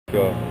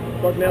Go.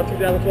 Bucknell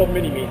 2012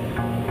 mini meet.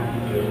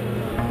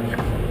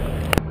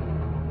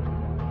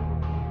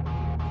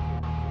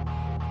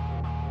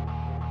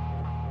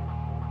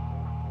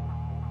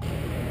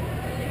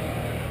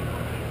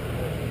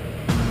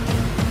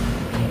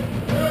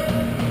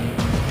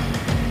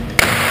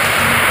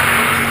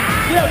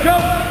 Yeah, go!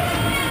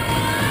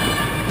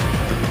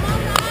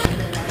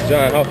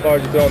 John, how far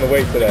did you throw on the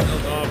weight today?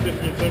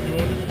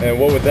 1571. And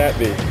what would that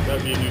be?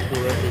 That'd be a new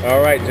school record.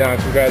 All right, John,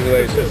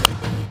 congratulations.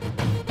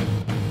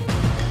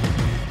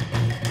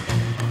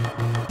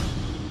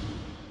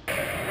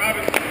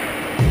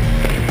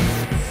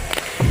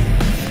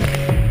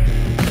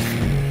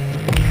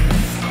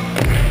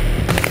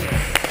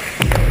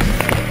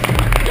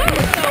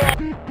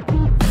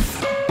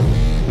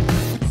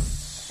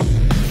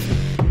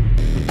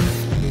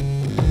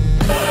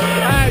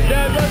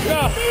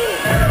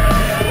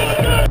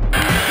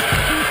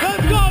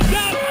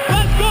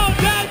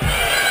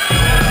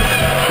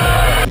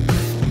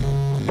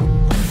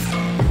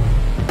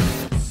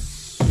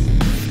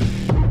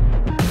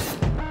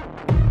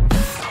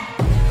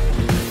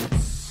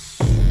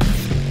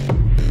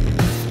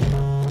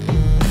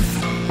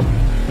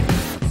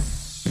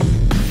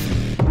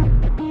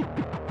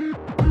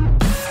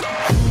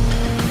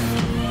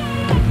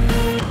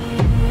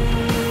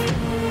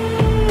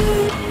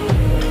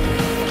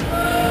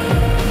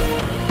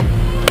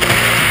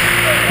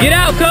 Get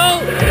out,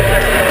 Cole!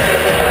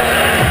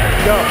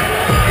 Go.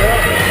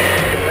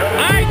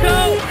 All right,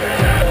 Cole!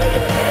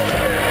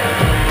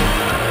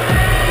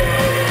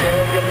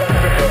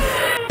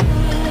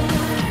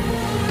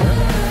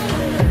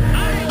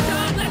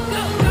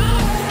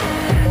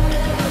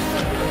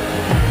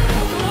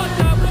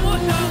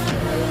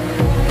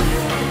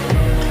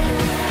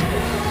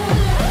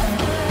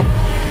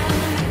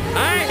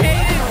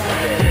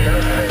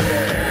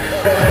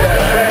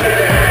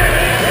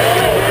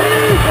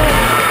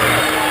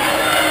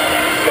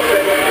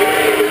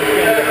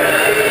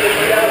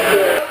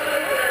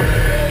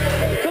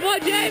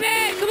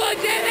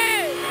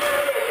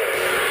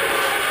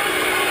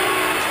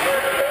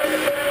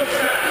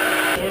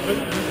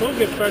 Don't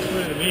get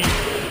freshman in the meet.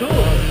 Cool.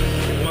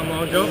 One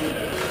long jump,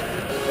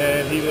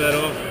 and he let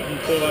off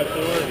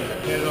 4x4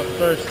 and he handed off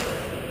first.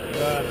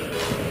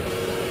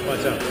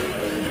 Watch out.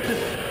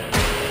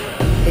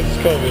 It's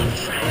COVID.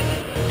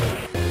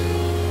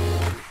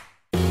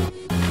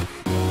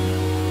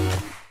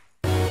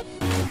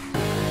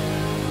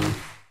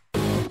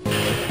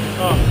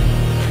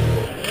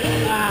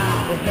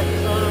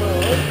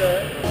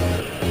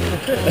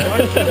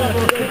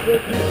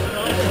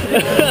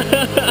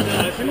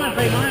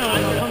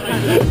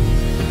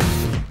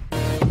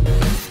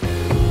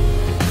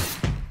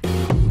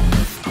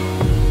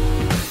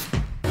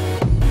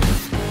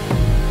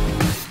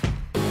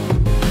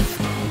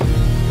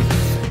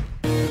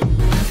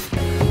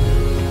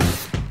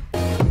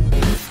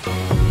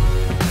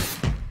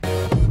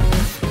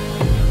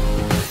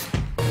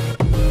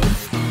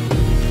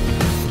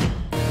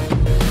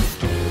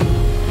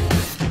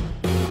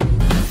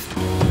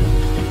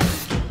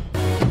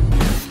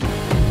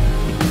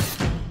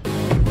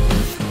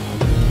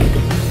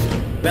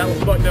 That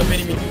was Bucknell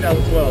Mini Me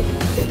 2012.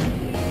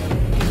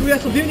 Who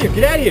else will do you?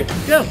 Get out of here!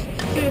 Go!